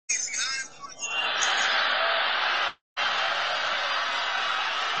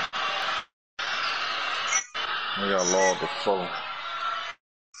We got law at the 4.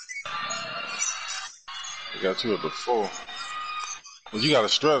 We got 2 at the 4. But you got to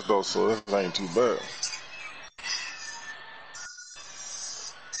stress though, so this ain't too bad.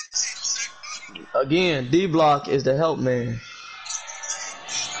 Again, D block is the help man.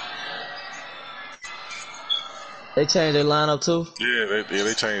 They changed their lineup too? Yeah,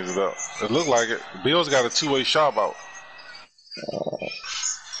 they changed it up. It looked like it. Bills got a 2-way shot out.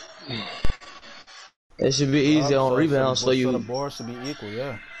 It should be easier on rebounds for you. So the board should be equal,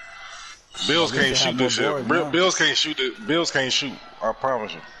 yeah. Bills can't shoot this shit. Bills can't shoot it. Bills can't shoot. I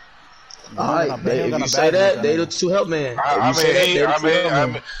promise you. Alright, if you say that, they the 2 help man. I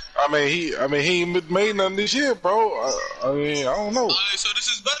mean, he ain't made nothing this year, bro. I mean, I don't know. Alright, so this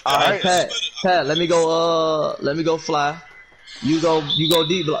is better. Alright, Pat, let me go fly. You go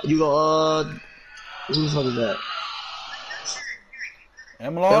deep block. You go who the fuck is that?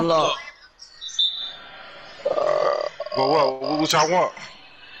 Emlaw. But what y'all want?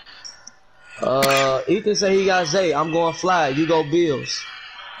 Ethan say he got Zay. I'm going fly. You go Bills.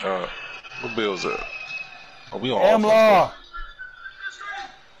 What Bills at? Oh, we on Emlaw.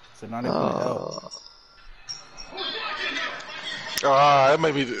 So now they help. It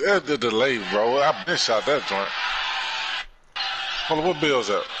may be the delay, bro. I been shot that joint. Hold on, what Bills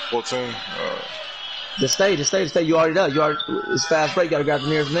at? 14. The state. You already done. It's fast break. Gotta grab the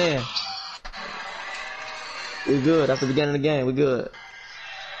nearest man. We good. That's the beginning of the game. We good.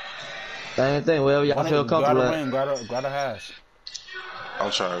 Same thing. Wherever y'all feel comfortable at. Grab a hash. I'm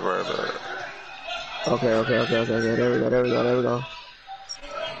trying to grab that. Okay. There we go.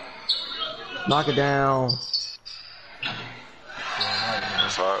 Knock it down.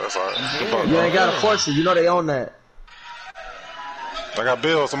 That's all right. You ain't gotta force it. You know they own that. I got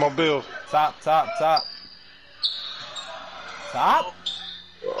Bills. I'm on Bills. Top.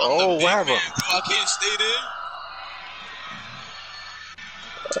 Oh, what happened? I can't stay there.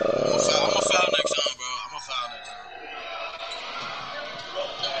 I'm gonna foul next time, bro. I'm gonna foul next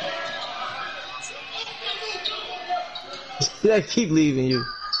time. They keep leaving you.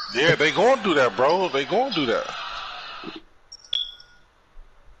 Yeah, they gonna do that, bro. They gonna do that.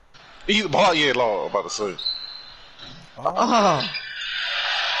 Either ball, yeah, law. About to say.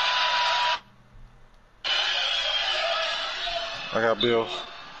 I got Bills.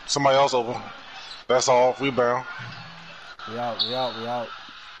 Somebody else open. That's all. Rebound. We out.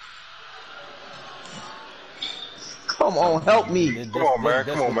 Come on, help me. Come on,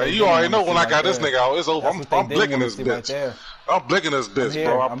 man. You already know when I got this nigga out, it's over. I'm blicking this bitch. I'm blicking this bitch,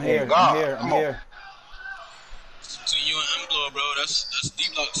 bro. I'm here. Between you and M-Blow, bro, that's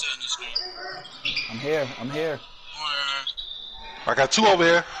D-Block setting the screen. I'm here. I got 2 over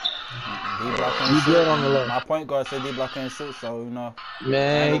here. You good on the left. My point guard said D-Block can't shoot, so you know.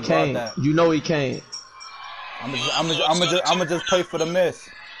 Man, he can't. You know he can't. I'm just play for the miss.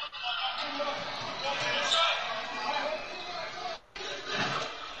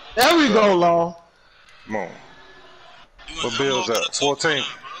 There we go, Law. Come on. What Bills at? 14.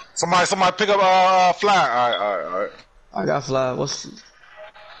 Somebody pick up fly. All right. I got fly.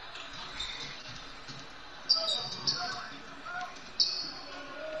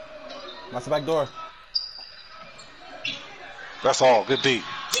 That's the back door. That's all. Good D.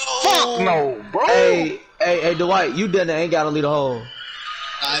 Fuck no, bro. Hey, Dwight, you done ain't gotta lead a hole.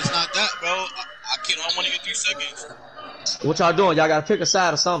 Nah, it's not that, bro. I want to get 3 seconds. What y'all doing? Y'all gotta pick a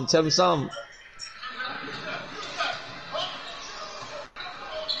side or something. Tell me something.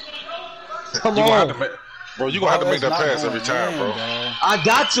 Come on. Bro, you gonna have to make that pass every time, bro. I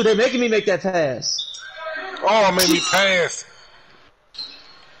got you. They're making me make that pass. Oh, made me pass.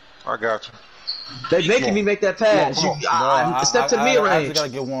 I got you. They making me make that pass. Step to the mid-range. I gotta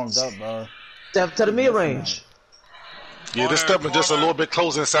get warmed up, bro. Step to the mid-range. Yeah, this stepping just a little bit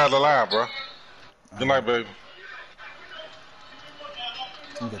closer inside the line, bro. Good night, baby.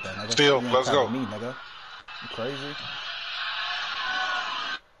 Get that, nigga. Still, let's go. Me, nigga. You crazy?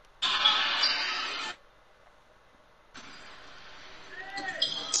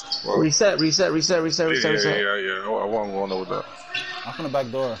 Well, reset. Yeah. I wasn't going over that. I'm from the back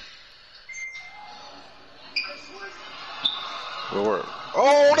door. Good work.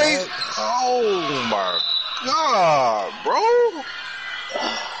 Oh, oh my God, bro.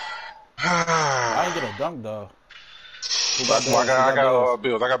 I didn't get a dunk though. I got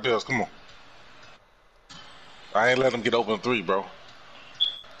Bills. I got Bills. Come on. I ain't let them get open 3, bro.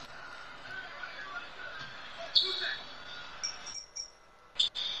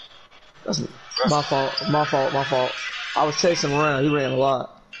 That's my fault. My fault. I was chasing him around. He ran a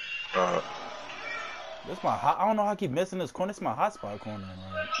lot. This my hot. I don't know how I keep missing this corner. It's my hotspot corner.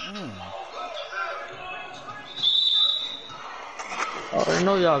 Like, I already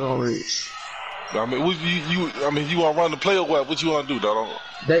know y'all gonna reach. I mean, you want to run the play or what? What you want to do, dog?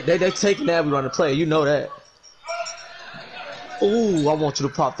 They taking that. We run the play. You know that. Ooh, I want you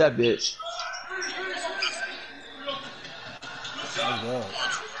to pop that bitch. That's good.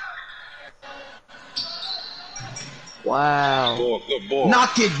 Wow. Good ball.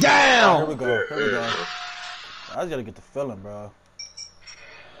 Knock it down. Here we go. Here we go. I just gotta get the feeling, bro.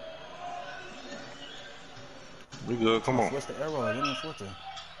 We good. Come on. Switch the arrows. You didn't switch it.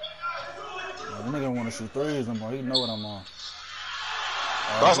 The nigga want to shoot threes no more. He know what I'm on.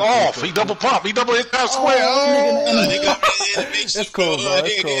 That's off. He double pop. He double hit that square. Oh, It's cool, bro.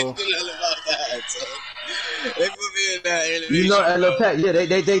 It's cool. They put me in that animation. You know that little pack. Yeah,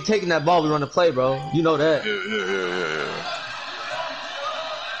 they taking that ball. We run the play, bro. You know that. Yeah.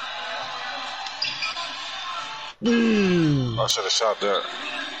 I should have shot that.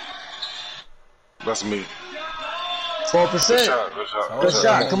 That's me. 4%. Good shot. Good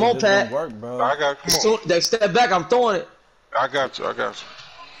shot. Come on, Pat. Work, bro. I got. Come on. They step back. I'm throwing it. I got you.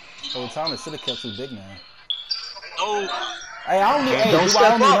 Whole time it should have kept you big, man. Oh, Hey, I don't need. Hey, Don't I step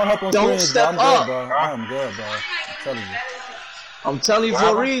don't need no up. help on Don't screens, step bro. I'm up. good, bro. I'm good, bro. I'm telling you. I'm telling you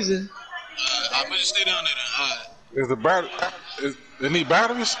for a reason. I better stay down there then. Alright. Is the battery? They need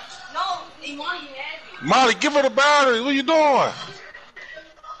batteries? No, Imani had Molly, give her the batteries. What you doing? Niggas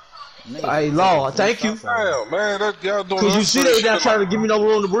Hey, taking Law, full thank you. shots already. Damn, man, that y'all doing. Cause you see they not trying to give me no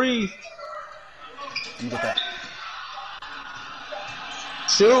room to breathe. Let me get that.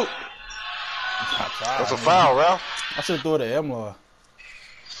 Shoot. That's a foul, Ralph. I should have threw it at Emla.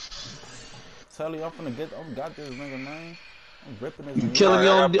 Tell you, I'm finna get. I got this nigga, man. I'm ripping this. You nigga. killing me I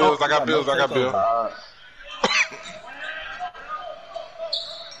on got bills.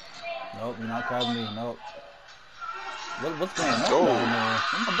 Nope, you're not crabbing me. Nope. What's going on down there?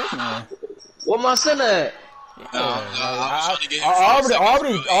 I'm a big man. What my center at? I was trying to get him I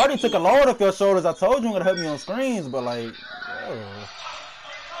for already took a load off your shoulders. I told you you were gonna help me on screens, but like,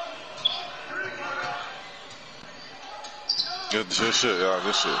 Good shit, y'all.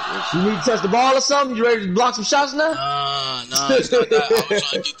 Good shit. You need to touch the ball or something? You ready to block some shots now? Nah, it's not that. I was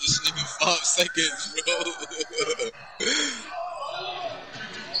trying to get this nigga 5 seconds, bro.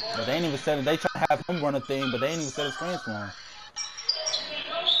 but they ain't even said it. They try to have him run a thing, but they ain't even set the screens for him.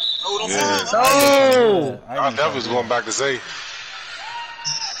 No, don't Yeah. fall. No! I definitely was going back to Zay.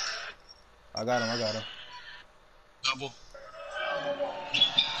 I got him. Double.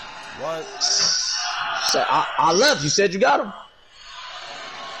 What? I left. You said you got him.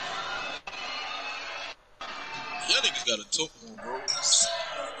 Y'all niggas got a token,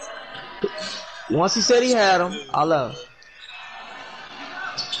 bro. Once he said he had him, I left.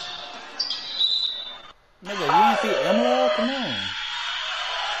 Nigga, you didn't see Emerald? Come on.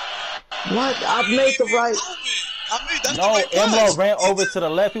 What? I made the right. That's No, the right Emerald pass. ran over to the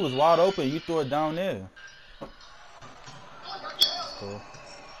left. He was wide open. You threw it down there. Cool.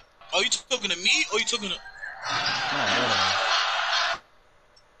 Oh, you talking to me or you talking to...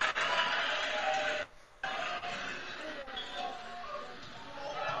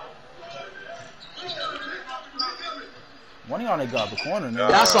 One of y'all niggas got the corner now.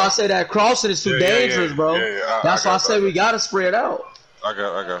 That's why I say that crossing is too dangerous, bro. That's why I say we gotta spread out. I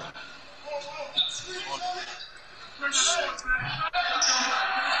got.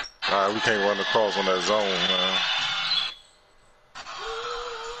 Alright, we can't run across on that zone, man.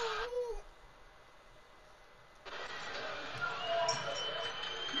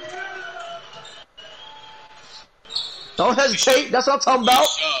 Don't hesitate. That's what I'm talking about.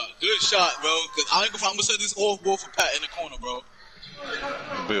 Good shot, bro. Cause I'm gonna set this off ball for Pat in the corner, bro.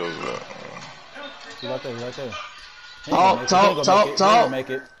 Bills, He right there. Talk. Make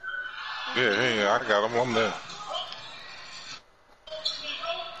it. Yeah, I got him. I'm there.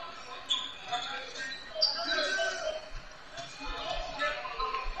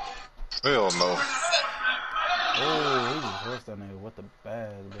 Hell no. Oh, he just hurts that nigga with the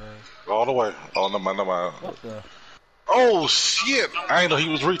bag, bro. All the way. Oh, no mind. What the? Oh, shit. I ain't know he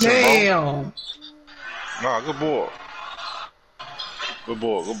was reaching, Damn. bro. Nah, good ball.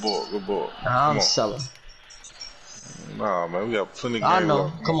 Nah, I'm selling. Nah, man, we got plenty of I games know.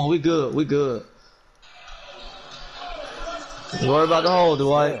 left. Come on, we good. Don't worry about the hole,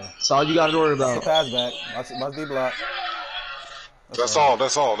 Dwight. Yeah. That's all you gotta worry That's the about. pass back. Watch D block. That's all.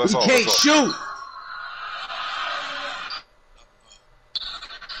 You can't shoot.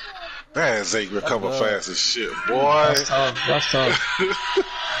 Man, Zay recover fast as shit, boy. That's tough.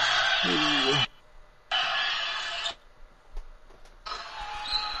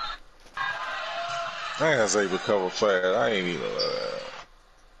 Man, Zay recover fast. I ain't even.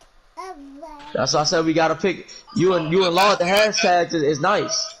 That's why I said we gotta pick you and Law at the hashtag is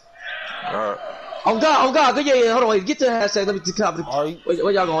nice. Alright. Oh God, yeah. Hold on, wait, get to the hashtag. Let me copy.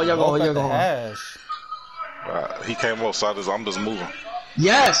 Where y'all going? Where y'all going? Hash. He came up, so I'm just moving.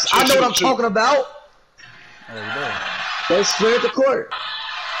 Yes, I know what I'm talking about. Oh, you did. They spread the court.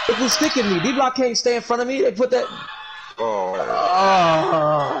 It was sticking me. D-Block can't stay in front of me. They put that. Oh.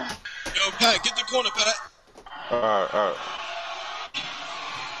 Yo, Pat, get the corner, Pat. Alright.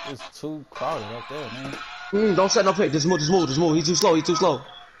 It's too crowded up there, man. Don't set no pick. Just move. He's too slow.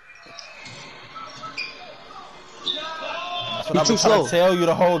 That's what I've been trying to tell you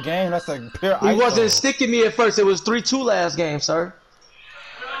the whole game. That's like pure ISO. He wasn't sticking me at first. It was 3-2 last game, sir.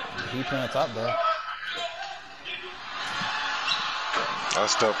 He playing top there. I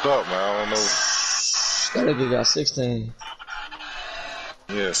stepped up, man. I don't know. That nigga got 16.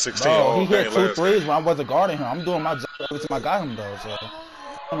 Yeah, 16. Bro, he hit 2 threes when I wasn't guarding him. I'm doing my job every time I got him, though. So I don't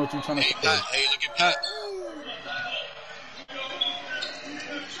know what you're trying to say. Hey, look at Pat.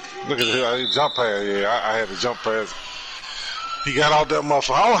 Look at his jump pass. Yeah, I had the jump pass. He got out that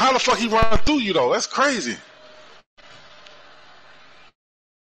motherfucker. How the fuck he run through you, though? That's crazy.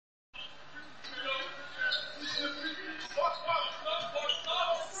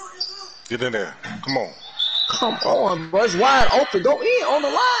 Get in there. Come on. Come on, bro. It's wide open. Go in on the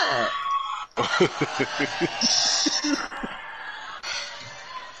line.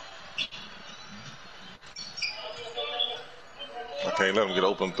 I can't let him get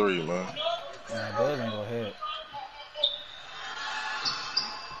open 3, man. Nah, Buzz ain't gonna hit.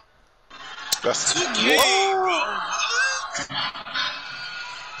 That's Okay, bro.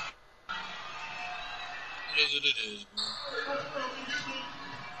 It is what it is, bro.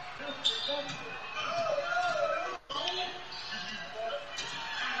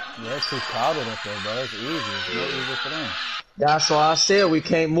 Yeah, it's too crowded up there, bro. It's easy. It's more easy for them. That's why I said we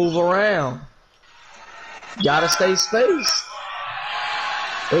can't move around. Gotta stay spaced.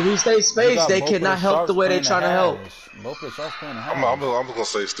 If we stay spaced, they cannot help the way they're trying to help. Both of the shots playing the I'm just gonna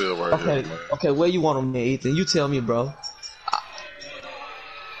stay still right here, man. Okay, where you want them, man, Ethan? You tell me, bro.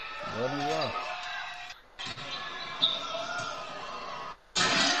 There we go.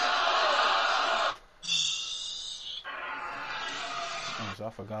 I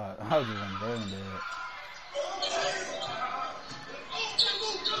forgot. I was just brain dead.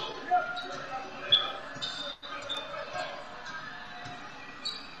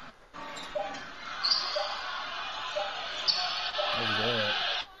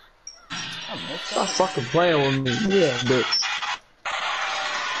 Stop fucking playing with me. Yeah, bitch.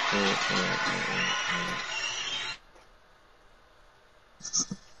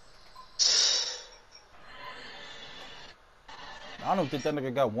 I don't think that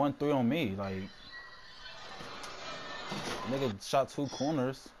nigga got 1-3 on me. Like, nigga shot 2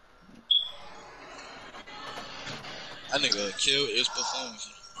 corners. That nigga killed his performance.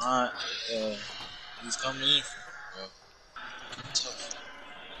 Alright, he's coming in. Tough.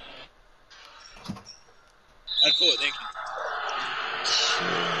 That's cool, thank you.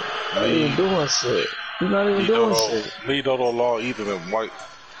 I ain't even doing shit. You're not even doing shit. Me don't know Law either than White.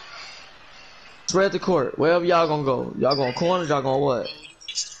 Spread the court. Wherever y'all gonna go. Y'all gonna corners, y'all gonna what?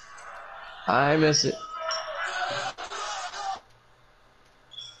 I ain't miss it.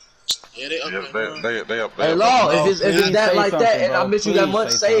 Yeah, they up They up Hey, there. Law, if it's that like that and I miss you that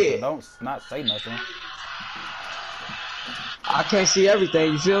much, say it. Don't not say nothing. I can't see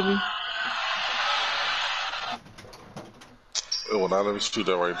everything, you feel me? It will not let me shoot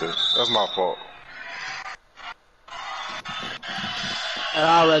that right there. That's my fault. And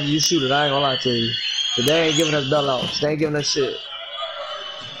I'd rather you shoot it, I ain't gonna lie to you. But they ain't giving us bailouts. They ain't giving us shit.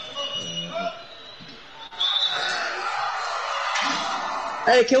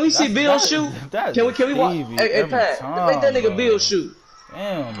 Hey, can we see Bill shoot? Can we watch? Hey, Pat, make that nigga Bill shoot.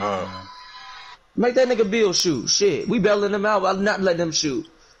 Damn, man. Make that nigga Bill shoot. Shit, we bailing him out. I'm not letting him shoot.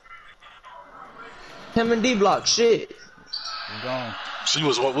 Him and D-Block, shit. I'm gone. She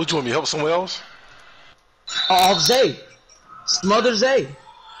was what? Would you want me to help someone else? Off Zay. Smother Zay.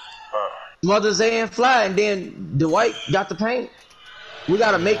 Smother Zay and Fly, and then Dwight got the paint. We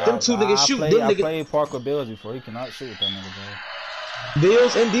gotta make them two niggas shoot. I played Parker Bills before. He cannot shoot with that nigga, bro.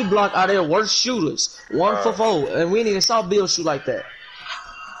 Bills and D-Block are their worst shooters. 1 for 4, and we ain't even saw Bill shoot like that.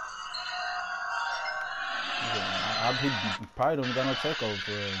 He probably don't got no takeover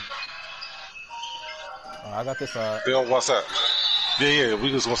for real. I got this side. Stay on one side. Yeah, we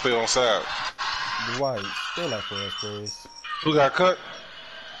just gonna stay on side. Dwight, still that for us, please. Who got cut?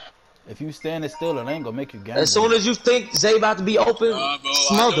 If you standing still, it ain't gonna make you game. As soon as you think Zay about to be open, bro,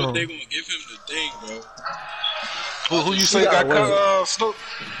 smother him. They gonna give him the thing, bro. Who you say got cut, Snoop?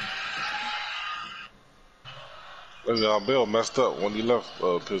 Bill messed up when he left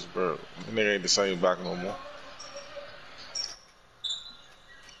Pittsburgh. And they ain't the same back no more.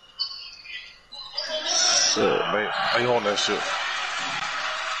 Shit. They on that shit.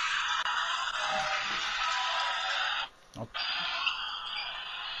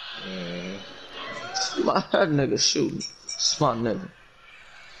 That nigga shooting. Smart nigga.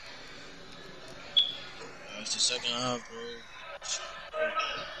 That's the second half, bro.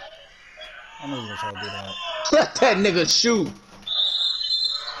 I know you're gonna try to do that. Let that nigga shoot.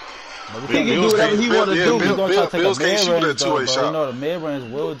 But He can do whatever he want to do. Bills can't shoot that two-way shot. You know the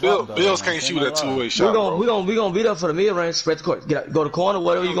mid-range will drop, though. Bills can't shoot that two-way shot, we gonna beat up for the mid-range, spread the court. Go to corner,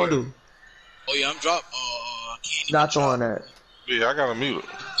 whatever you gonna do. Oh, yeah, I'm dropped. I can't even Not throwing that. Yeah, I gotta mute it.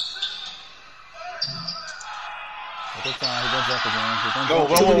 This time, he's gonna jump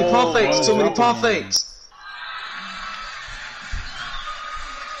again. Too many pump fakes. Too many pump fakes.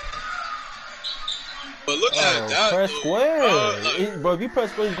 But look at that. Press square. Bro, if you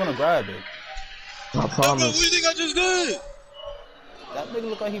press square, he's gonna grab it. I What do promise. you think I just did? That nigga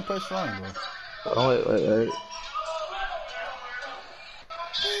look like he pressed strong, bro. Oh, wait.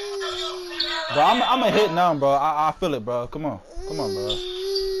 Bro, I'm a hit now, bro. I feel it, bro. Come on, bro.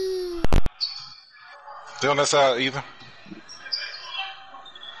 They on that side either.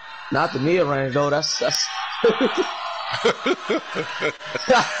 Not the mid-range, though. That's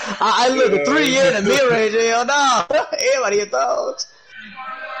I look at 3 years in the mid-range. Hell no. Everybody hit those.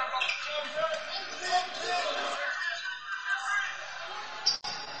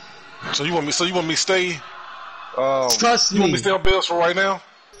 So you want me to stay? Trust you want me me. to stay on Bills for right now?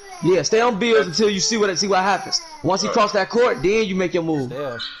 Yeah, stay on Bills until you see what happens. Once he cross that court, then you make your move.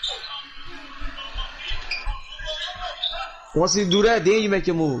 Yeah. Once you do that, then you make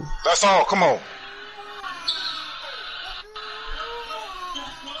your move. That's all. Come on.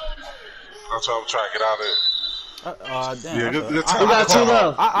 I'm trying to get out of it. Damn. Yeah, good We time. got 2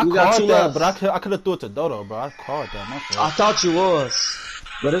 left. I We got called 2 that, left. but I could have threw it to Dodo, bro. I called that. My fault. I thought you was,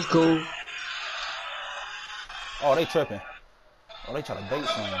 but it's cool. Oh, they tripping. Oh, they try to bait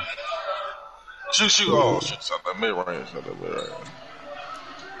something. Shoot. Oh, shit. It's not that mid-range. Damn,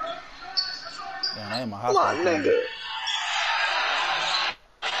 that ain't my Come on, hospital. nigga.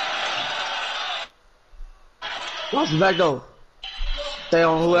 Watch the back door. Stay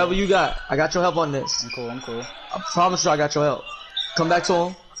on whoever you got. I got your help on this. I'm cool. I promise you I got your help. Come back to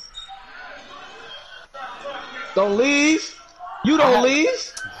him. Don't leave. You don't leave.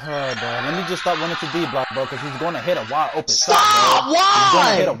 Bro, let me just stop running to D block, bro, because he's going to hit a wide open Stop! shot, bro. Why? He's going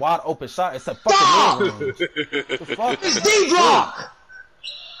to hit a wide open shot. It's a fucking mid-range. The fuck? It's D-block.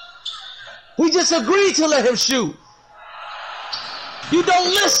 We just agreed to let him shoot. You don't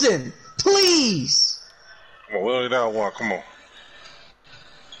listen. Please. Come on, we're only down 1. Come on.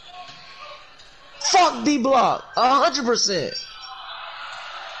 Fuck D-block. 100%.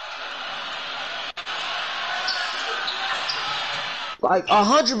 Like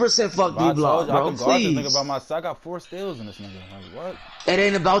 100% fuck Bro, I D-block, told you, I bro. can guard this nigga Please. by myself. I got 4 steals in this nigga. Like, what? It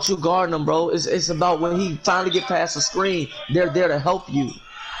ain't about you guarding him, bro. It's about when he finally get past the screen, they're there to help you.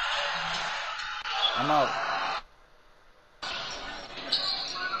 I'm out.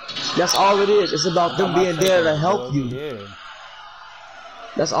 That's all it is. It's about them being there to help bro. you. Yeah.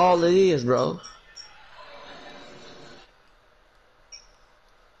 That's all it is, bro.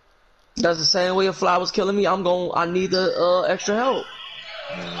 That's the same way if Fly was killing me. I need the extra help.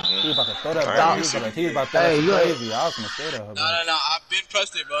 He was about to throw that Hey, ball. listen. He was about to throw Hey, that you ain't- crazy. I was gonna say that. Bro. No. I've been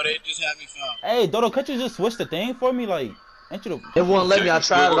pressed it, bro. They just had me foul. Hey, Dodo, could you just switch the thing for me? Like, ain't you the... It won't let me. I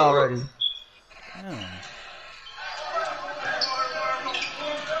tried it already. Damn.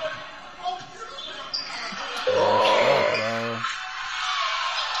 Bro.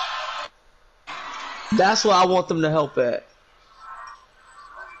 That's where I want them to help at.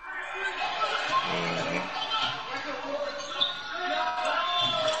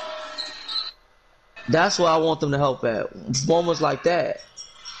 That's where I want them to help at. Moments like that.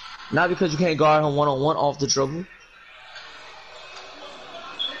 Not because you can't guard him one-on-one off the dribble.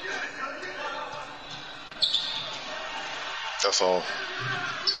 That's all.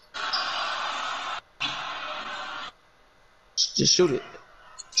 Just shoot it.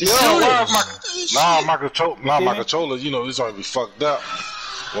 Just Yeah, shoot why it. is my controller, you know, it's gonna be fucked up.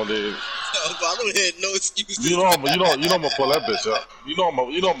 One day, But I don't have no excuses. you know I'm gonna pull that bitch up. You know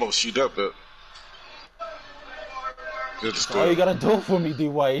I'm gonna shoot that bitch. It's All you gotta do for me,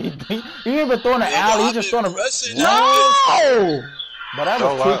 D-White. He ain't even throwing an alley. He just throwing a... No! But that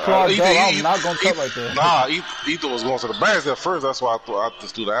was too clawed up. I'm not gonna cut right there. Nah, Ether was going to the bands at first. That's why I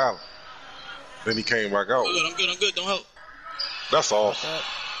just threw the alley. Then he came back out. I'm good. Don't help. That's all.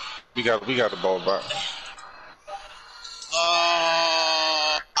 We got the ball back.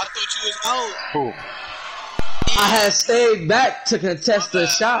 you was out. Who? I had stayed back to contest the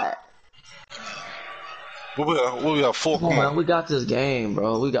shot. We got 4. Come on, man. We got this game,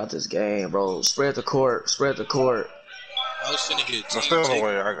 bro. We got this game, bro. Spread the court. Spread the court. I was finna get I'm still on the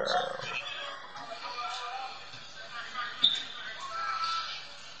way. I got.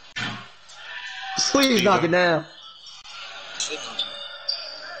 Please knock it down.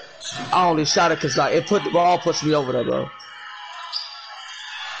 I only shot it because like it put the ball puts me over there, bro.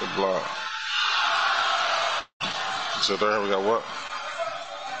 The block. So there we got what?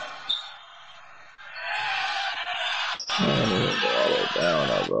 Man, go all the way down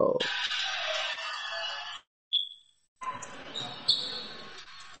there, bro.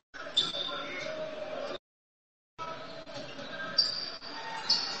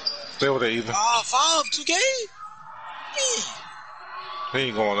 Stay with that, Ethan. 5, 2K? He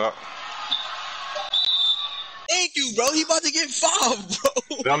ain't going up. Thank you, bro. He about to get 5, bro.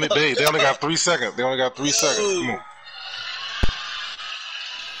 They only got 3 seconds. They only got 3 seconds. Come on.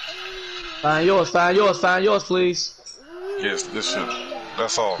 Find yours, please. Yes, this shit.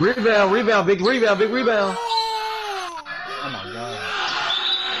 That's all. Rebound, big rebound. Oh my god.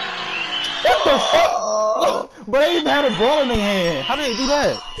 What the fuck? But they even had a ball in their hand. How did they do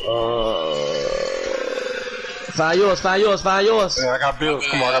that? Find yours. Yeah, I got bills.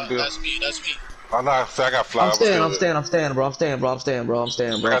 Come on, I got bills. That's me. I'm not. I got fly. I'm staying, bro. I'm staying, bro. I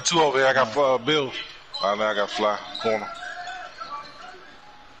got 2 over here. I got bills. Now I got fly corner.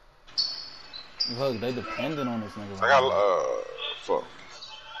 Look, they dependent on this nigga. I got fuck.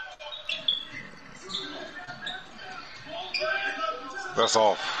 That's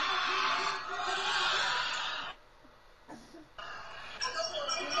all.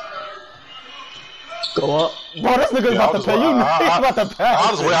 Go up. Bro, this nigga's about to pay. You know he's about to pass.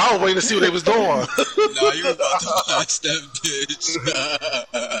 I was waiting to see what they was doing. Nah, you was about to pass that bitch.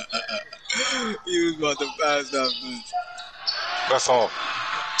 You was about to pass that bitch. That's all.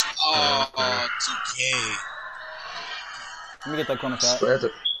 Oh, 2K. Let me get that corner fat. Spread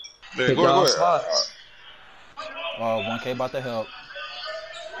it. Yeah, Pick go y'all ahead. spots. Oh, 1K about to help.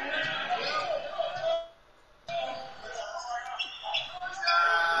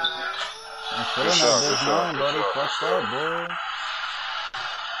 I'm feeling that bitch nine, buddy. Fucked up, boy.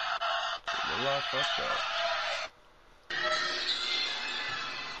 A lot fucked up.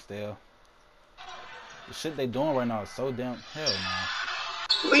 Still. The shit they doing right now is so damn hell, man.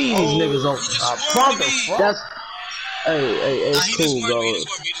 These niggas on. That's. Hey, it's cool, bro.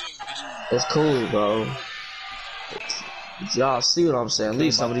 It's cool, bro. Y'all see what I'm saying? At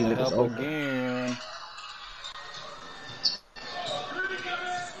least some of these niggas open. Again.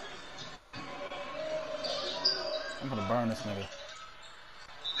 I'm gonna burn this nigga.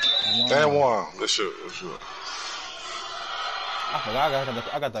 That one. Let's shoot. I forgot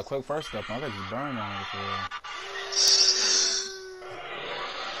I got that quick first step. I got just burn on it.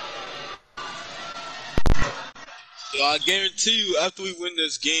 Yo, I guarantee you, after we win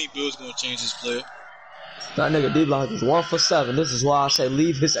this game, Bill's gonna change his player. That nigga D-Block is 1 for 7. This is why I say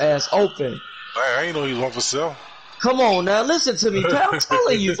leave his ass open. I ain't know he was 1 for 7. Come on now, listen to me, pal. I'm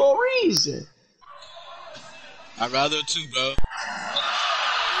telling you for a reason. I'd rather 2, bro.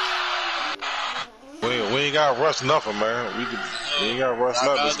 We ain't got to rush nothing, man. We ain't got to rush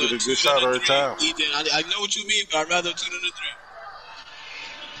nothing. Let's get a good shot every time. Ethan, I know what you mean, but I'd rather 2 than a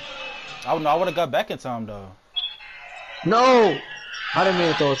 3. I would have got back in time though. No, I didn't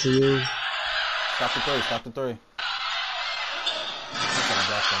mean to throw it to you. Stop the 3.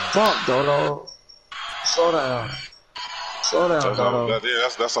 Fuck, Dodo. Slow down, Dodo. Yeah,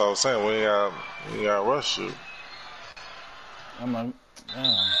 that's all I was saying. We ain't got to rush you. I'm like,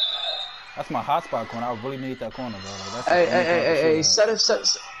 damn. That's my hotspot corner. I really need that corner, bro. Like, that's Hey, set it.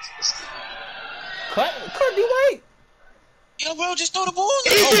 Cut D-White. Yo, bro, just throw the ball.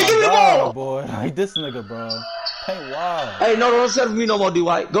 Oh my god, boy. Like this nigga, bro. Hey, wow. Hey, no, don't set it for me no more,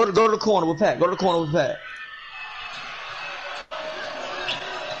 D-White. Go to the corner with Pat. Damn.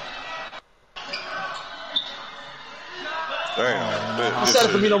 Don't set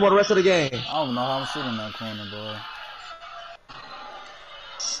it for me no more the rest of the game. I don't know how I'm shooting that corner, boy.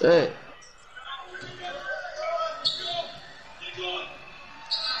 Shit.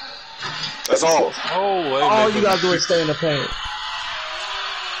 That's all. All you gotta do is stay in the paint.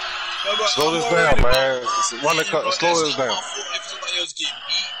 Slow this down, man. Slow this down.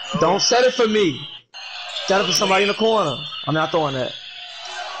 Don't set it for me. Set it for somebody in the corner. I'm not throwing that.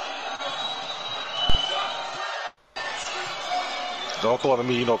 Don't throw it at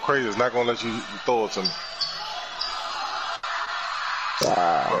me. You know, crazy. It's not gonna let you throw it to me.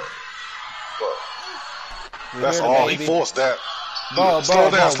 Wow. That's all. He forced that. Bro, Slow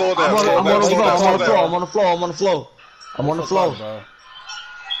bro, down, bro. slow down, I'm slow on down, the slow floor. down, I'm slow on the floor. down. I'm on the floor. I'm on the floor. I'm on the floor. Bro.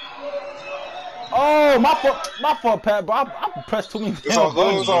 Oh, my fault, Pat, bro. I pressed too many It's all damn good.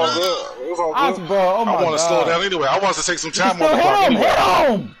 buttons, It's all bro. good. It's all I, good. bro, oh my I want to slow God. down anyway. I want us to take some You can time on still the clock hit him. anyway.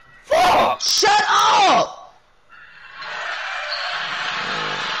 Hit him. Fuck. Shut up!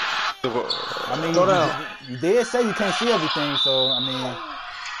 I mean, Slow down. you did say you can't see everything, so I mean.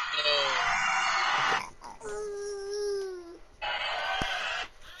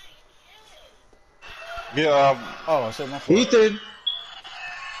 Yeah, Oh, shit, my fault. Ethan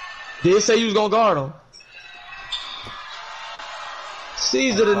did say you was gonna guard him.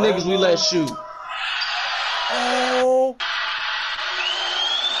 These are the niggas we let shoot. Oh.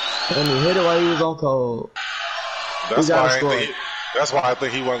 And he hit it while he was on cold. that's gotta why I score. think that's why I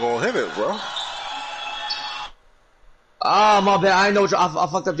think he wasn't gonna hit it, bro. Ah, my bad. I know I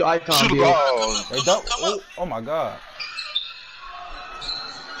fucked up your icon. Shoot a Bill. ball. Hey, don't. Oh my God.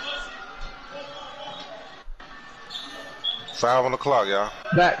 Five on the clock, y'all.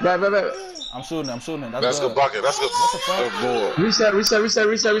 Back. I'm shooting it. That's a good bucket. That's good. Good board. Reset.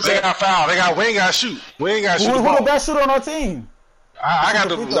 They got foul. We ain't got to shoot. We ain't got to shoot the Who the ball. best shooter on our team? I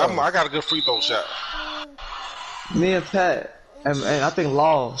got free throws? I got a good free throw shot. Me and Pat. And I think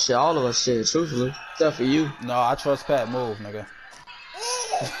Law, shit, all of us, shit, truthfully. Except for you. No, I trust Pat. Move, nigga.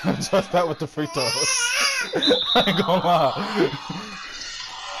 I trust Pat with the free throws. I ain't gonna lie.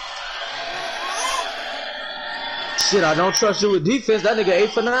 Shit, I don't trust you with defense. That nigga 8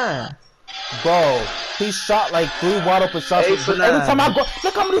 for 9. Bro, he shot like 3 wide open shots. 8 for 9. Every time I go,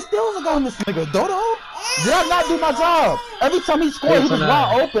 look how many steals I got on this nigga, Dodo. Did I not do my job? Every time he scored, 8 he for was 9.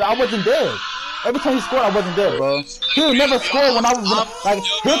 wide open. I wasn't there. Every time he scored, I wasn't there, bro. He would never score when I was like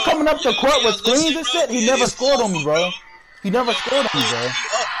him coming up the court with screens and shit. He never scored on me, bro. He never scored on me, bro.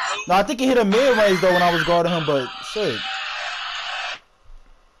 No, I think he hit a mid range though when I was guarding him, but shit.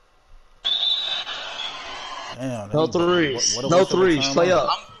 Damn. No threes. What a No waste of a threes. time. Play up.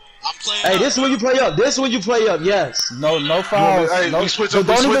 I'm playing. Hey, this is when you play up. This is when you play up. Yes. No fouls. Hey, no, we switch but up.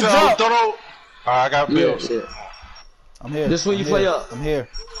 We don't switch even up. jump. I got Yeah, bills. yeah. I'm here. This when you play up. I'm here.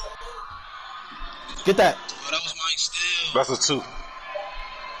 Get that. Oh, that was mine still. That's a 2.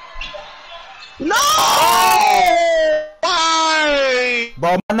 No! Why?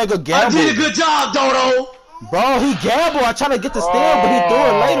 Bro, my nigga I gambled. did a good job, Dodo. Bro, he gambled. I tried to get the steal, but he threw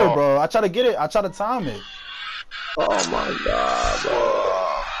it later, bro. I tried to get it. I tried to time it. Oh my god, bro.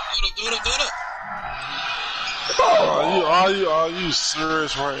 Do it. Are you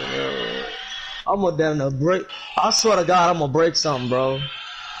serious right now? I'm gonna damn near break. I swear to God, I'm gonna break something, bro.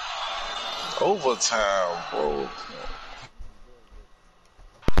 Overtime, bro.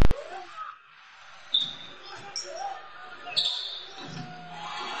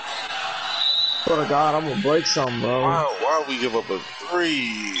 Swear to God, I'm gonna break something, bro. Why we give up a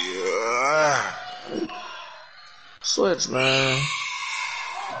 3? Switch, man.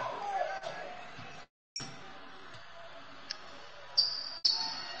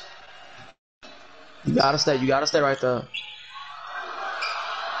 You gotta stay right there.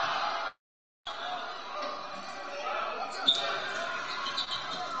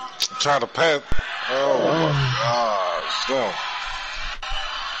 Trying to pass. Oh my gosh. No.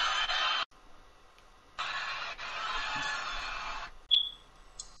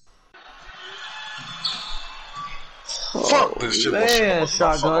 Fuck this shit. Man,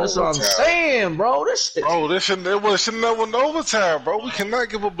 shotgun. That's what I'm saying, bro. This shit. Bro, this shouldn't have went overtime, bro. We cannot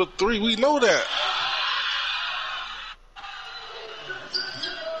give up a 3. We know that.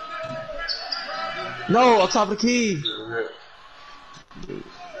 No, on top of the key.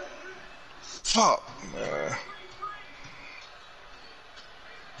 Fuck, man.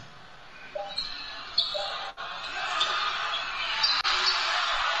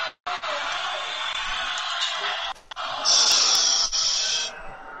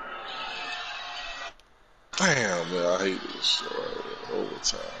 Damn, man, I hate this shit right here.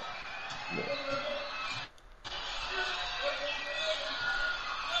 Overtime. Man.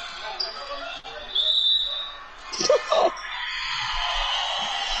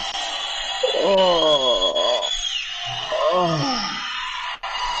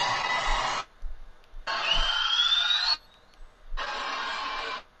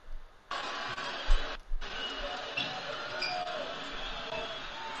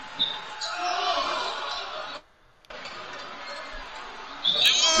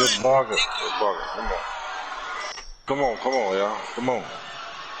 Good bargain. Good bargain. Come on, y'all. Come on.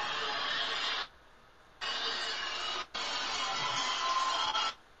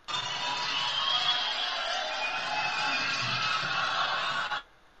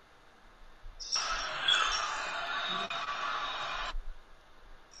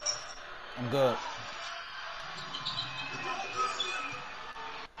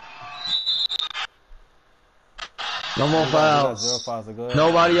 No more fouls. 0 fouls are good.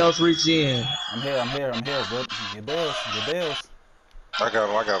 Nobody else reach in. I'm here. Good. Get bills. I got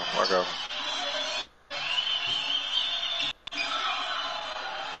him.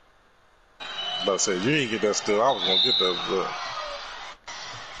 But I said, you ain't get that still. I was gonna get that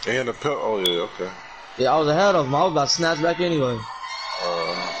still. And the pill. Oh yeah, okay. Yeah, I was ahead of him. I was about to snatch back anyway.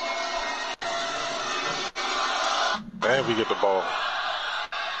 And we get the ball.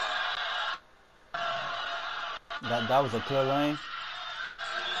 That was a clear lane.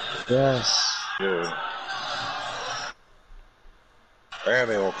 Yes. Yeah. And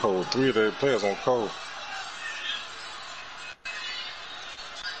they on cold. 3 of their players on cold.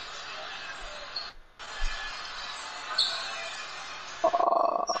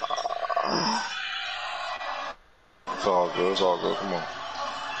 It's all good. Come on.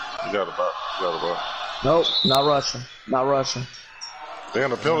 You got it back. Nope, not rushing. They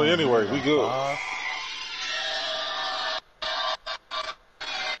in the penalty anyway. We good.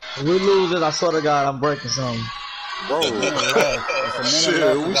 If we lose it, I swear to God, I'm breaking something. Bro,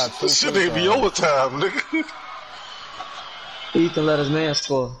 shit ain't be overtime, nigga. Ethan let his man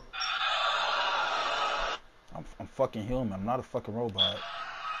score. I'm fucking human. I'm not a fucking robot.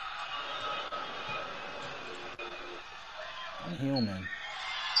 I'm human.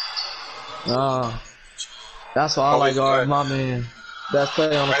 That's why I like guarding my man. Best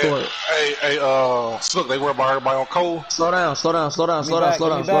player on the court. Hey, Snook, they worry about everybody on cold. Slow down.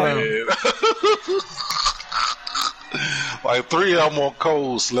 Like 3 of them on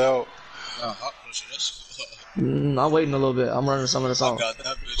cold, Slow. I'm waiting a little bit. I'm running some of this off. I got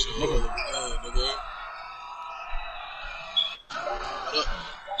that bitch. Nigga.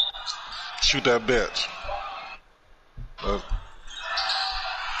 Shoot that bitch. Good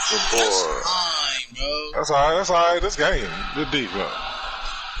boy. Fine, bro. That's alright. This game. Good defense.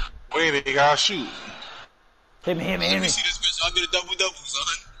 We ain't even gotta shoot. Hit me. Let me see this bitch. I'll get a double, son.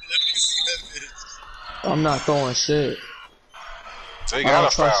 Let me see that bitch. I'm not throwing shit. They got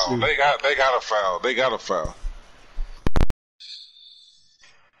a foul. They got a foul.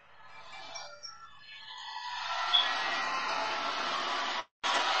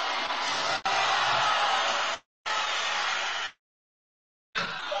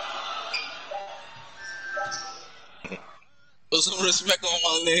 Put some respect on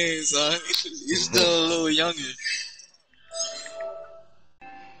my name, son. He's still a little younger.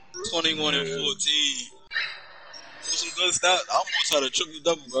 21 and 14. Some good stats. I almost had a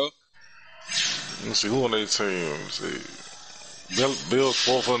triple-double, bro. Let's see who on their team. Let's see. Bill's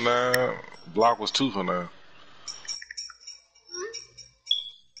 4 for 9. Block was 2 for 9.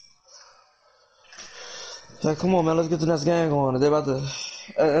 Hey, come on, man. Let's get the next game going. They're about to,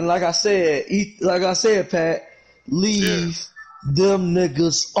 and like I said, Pat, leave them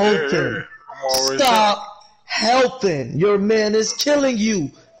niggas open. Yeah. Stop helping. Your man is killing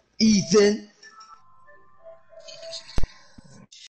you, Ethan.